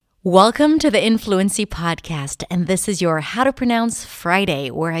Welcome to the Influency Podcast, and this is your How to Pronounce Friday,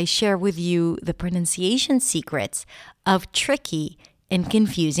 where I share with you the pronunciation secrets of tricky and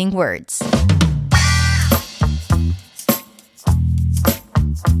confusing words.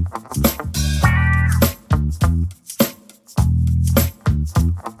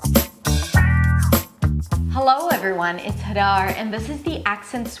 Hello everyone, it's Hadar, and this is the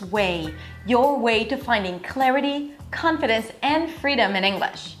Accents Way, your way to finding clarity, confidence, and freedom in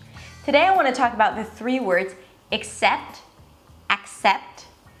English. Today I want to talk about the three words accept,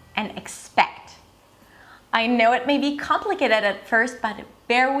 and expect. I know it may be complicated at first, but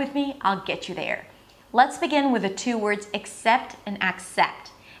bear with me, I'll get you there. Let's begin with the two words accept and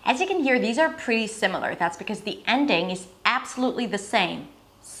accept. As you can hear, these are pretty similar. That's because the ending is absolutely the same,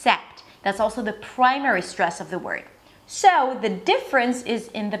 cept. That's also the primary stress of the word. So the difference is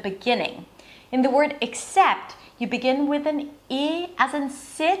in the beginning. In the word accept, you begin with an I as in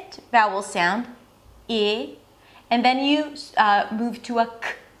sit vowel sound, I, and then you move to a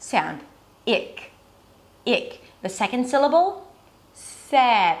K sound, ik. The second syllable,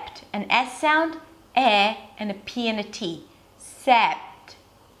 sept, an S sound, and a P and a T, sept.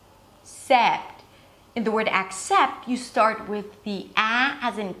 In the word accept, you start with the A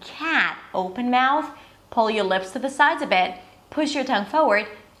as in cat, open mouth, pull your lips to the sides a bit, push your tongue forward,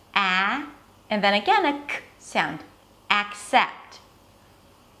 A, and then again a K sound, accept.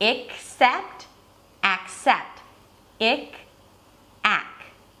 Accept, ik, ack.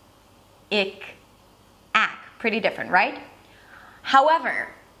 Pretty different, right? However,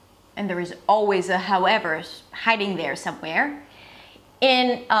 and there is always a however hiding there somewhere,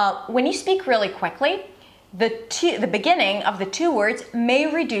 when you speak really quickly, the beginning of the two words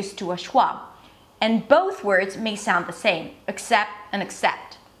may reduce to a schwa, and both words may sound the same, accept and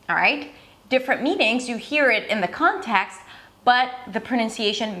accept, all right? Different meanings, you hear it in the context, but the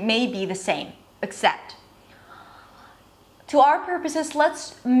pronunciation may be the same, accept. To our purposes,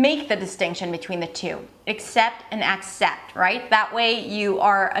 let's make the distinction between the two, accept and accept, right? That way you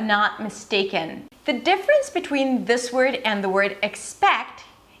are not mistaken. The difference between this word and the word expect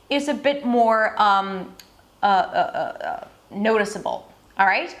is a bit more noticeable, all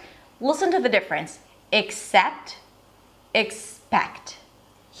right? Listen to the difference. Accept, expect.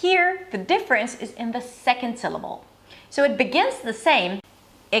 Here, the difference is in the second syllable. So it begins the same,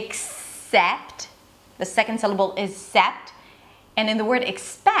 except, the second syllable is sept, and in the word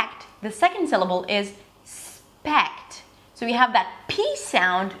expect, the second syllable is spect. So we have that P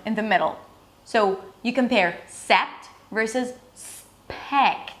sound in the middle. So you compare sept versus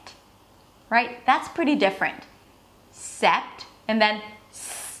spect, right? That's pretty different. Sept, and then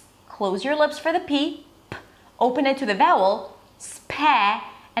close your lips for the P, open it to the vowel, spe,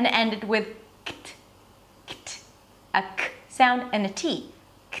 and end it with kt, a K sound and a T,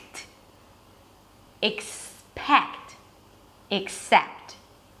 kt. Expect, accept.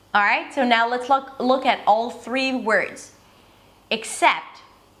 All right, so now let's look at all three words. Accept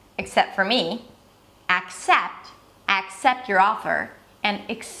for me, accept your offer, and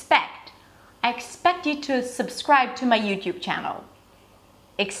expect. I expect you to subscribe to my YouTube channel.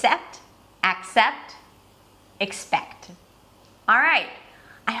 Accept, expect. All right.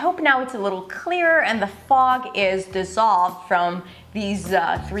 I hope now it's a little clearer and the fog is dissolved from these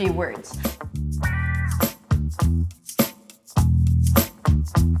three words.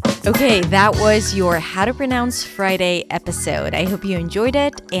 Okay, that was your How to Pronounce Friday episode. I hope you enjoyed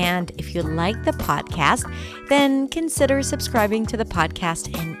it, and if you like the podcast, then consider subscribing to the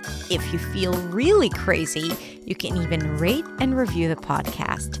podcast, and if you feel really crazy, you can even rate and review the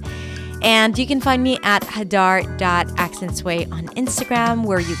podcast. And you can find me at hadar.accentsway on Instagram,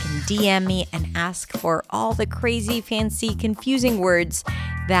 where you can DM me and ask for all the crazy, fancy, confusing words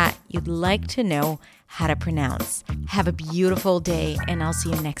that you'd like to know how to pronounce. Have a beautiful day, and I'll see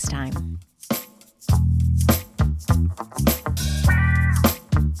you next time.